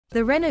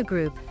The Renault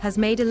Group has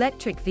made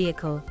electric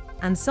vehicle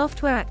and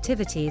software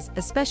activities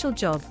a special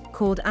job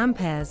called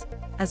amperes,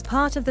 as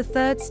part of the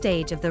third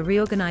stage of the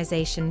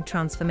reorganization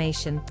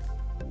transformation.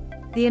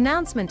 The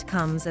announcement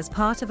comes as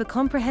part of a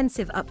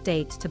comprehensive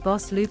update to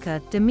Boss Luca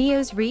de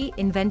Meo's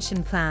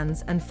reinvention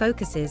plans and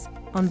focuses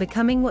on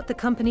becoming what the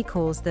company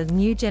calls the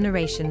new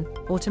generation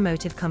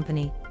automotive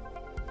company.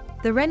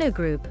 The Renault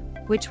Group,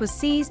 which was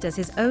seized as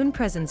his own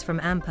presence from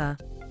Ampere,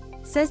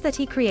 says that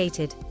he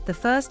created the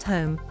first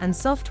home and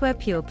software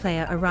pure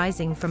player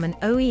arising from an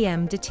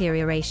OEM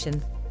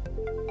deterioration.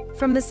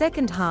 From the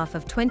second half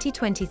of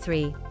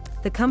 2023,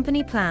 the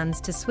company plans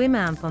to swim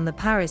AMP on the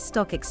Paris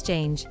Stock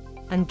Exchange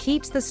and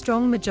keeps the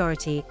strong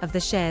majority of the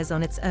shares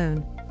on its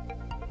own.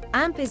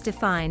 AMP is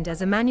defined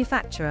as a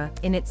manufacturer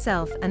in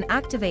itself and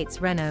activates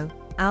Renault,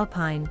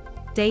 Alpine,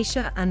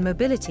 Dacia and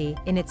Mobility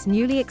in its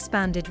newly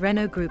expanded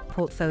Renault Group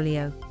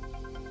portfolio.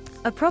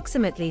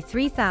 Approximately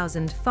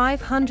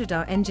 3,500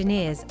 are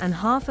engineers and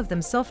half of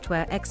them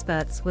software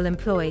experts. Will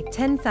employ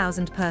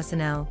 10,000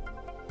 personnel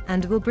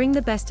and will bring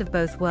the best of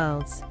both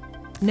worlds: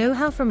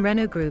 know-how from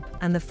Renault Group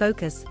and the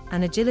focus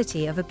and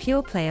agility of a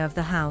pure player of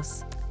the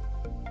house.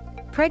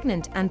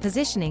 Pregnant and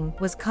Positioning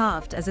was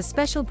carved as a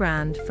special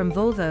brand from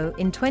Volvo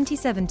in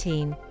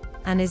 2017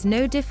 and is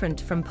no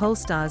different from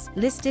Polestars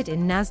listed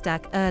in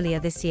Nasdaq earlier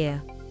this year.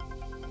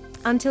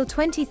 Until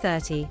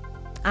 2030,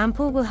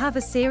 Ampere will have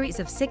a series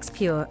of 6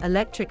 pure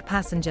electric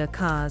passenger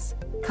cars,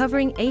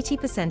 covering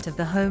 80% of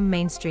the home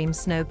mainstream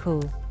snow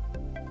pool.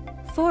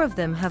 4 of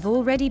them have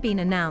already been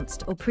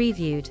announced or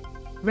previewed: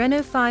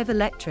 Renault 5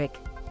 Electric,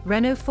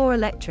 Renault 4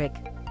 Electric,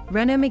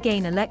 Renault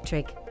Megane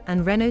Electric,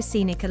 and Renault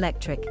Scenic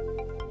Electric.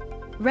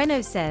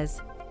 Renault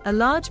says a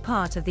large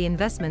part of the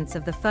investments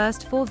of the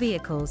first 4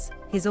 vehicles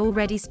is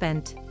already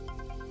spent.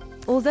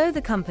 Although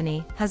the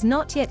company has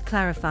not yet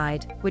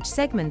clarified which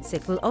segments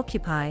it will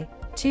occupy,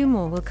 2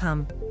 more will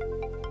come.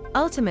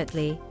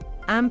 Ultimately,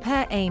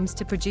 Ampere aims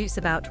to produce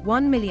about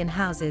 1 million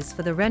houses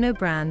for the Renault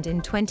brand in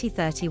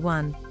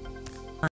 2031.